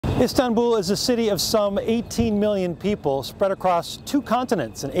Istanbul is a city of some 18 million people spread across two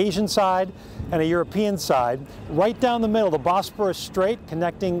continents, an Asian side and a European side. Right down the middle, the Bosporus Strait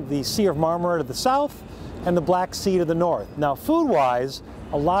connecting the Sea of Marmara to the south and the Black Sea to the north. Now, food-wise,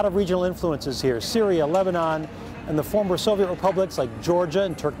 a lot of regional influences here: Syria, Lebanon, and the former Soviet republics like Georgia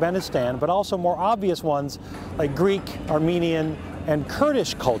and Turkmenistan, but also more obvious ones like Greek, Armenian, and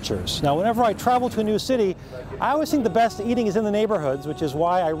Kurdish cultures. Now, whenever I travel to a new city, I always think the best eating is in the neighborhoods, which is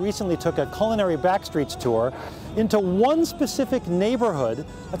why I recently took a Culinary Backstreets tour into one specific neighborhood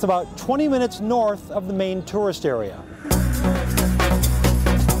that's about 20 minutes north of the main tourist area.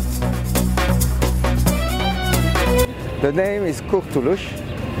 The name is Kurtuluş.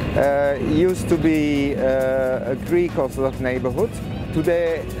 Used to be a Greek Orthodox neighborhood.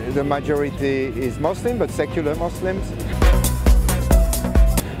 Today the majority is Muslim, but secular Muslims.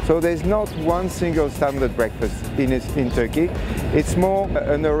 So there's not one single standard breakfast in Turkey. It's more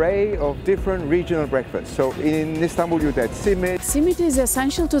an array of different regional breakfasts. So in Istanbul you get simit. Simit is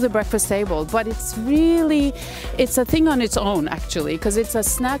essential to the breakfast table, but it's a thing on its own actually, because it's a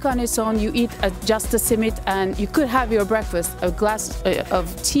snack on its own. You eat just a simit and you could have your breakfast, a glass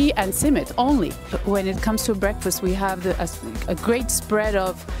of tea and simit only. When it comes to breakfast, we have a great spread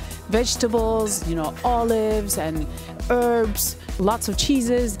of vegetables, olives and herbs, lots of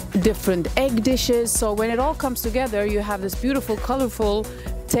cheeses, different egg dishes. So when it all comes together, you have this beautiful, colorful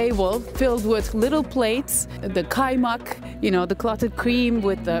table filled with little plates, the kaymak, the clotted cream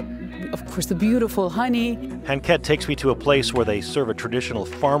with of course, the beautiful honey. Henket takes me to a place where they serve a traditional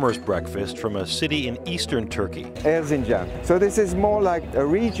farmer's breakfast from a city in eastern Turkey. Erzincan. So this is more like a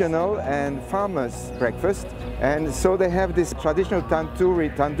regional and farmer's breakfast. And so they have this traditional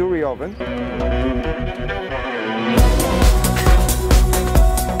tandoori oven.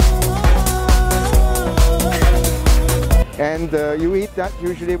 And you eat that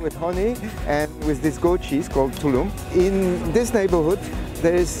usually with honey and with this goat cheese called tulum. In this neighborhood,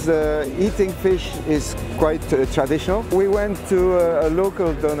 eating fish is quite traditional. We went to a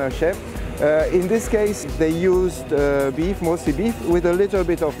local doner chef. In this case, they used beef, mostly beef, with a little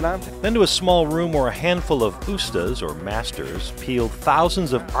bit of lamb. Then to a small room where a handful of ustas, or masters, peeled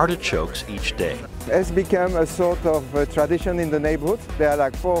thousands of artichokes each day. It has become a sort of tradition in the neighborhood. There are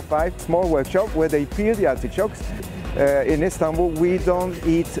like 4 or 5 small workshops where they peel the artichokes. In Istanbul, we don't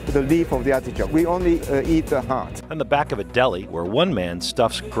eat the leaf of the artichoke. We only eat the heart. And the back of a deli where one man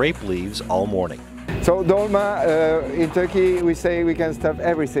stuffs grape leaves all morning. So dolma, in Turkey we say we can stuff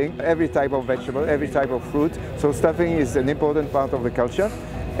everything, every type of vegetable, every type of fruit. So stuffing is an important part of the culture.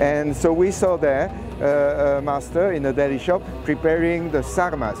 And so we saw there a master in a deli shop preparing the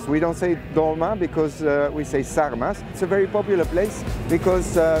sarmas. We don't say dolma because we say sarmas. It's a very popular place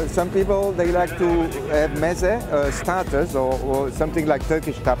because some people, they like to have meze, starters, or something like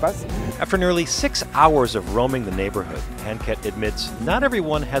Turkish tapas. After nearly 6 hours of roaming the neighborhood, Henket admits not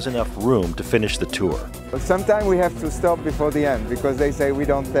everyone has enough room to finish the tour. Sometimes we have to stop before the end because they say we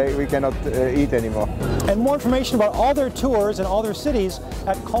cannot eat anymore. And more information about all their tours and all their cities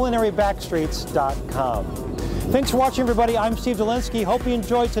at culinarybackstreets.com. Thanks for watching, everybody. I'm Steve Dolinsky. Hope you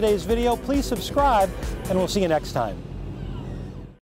enjoyed today's video. Please subscribe, and we'll see you next time.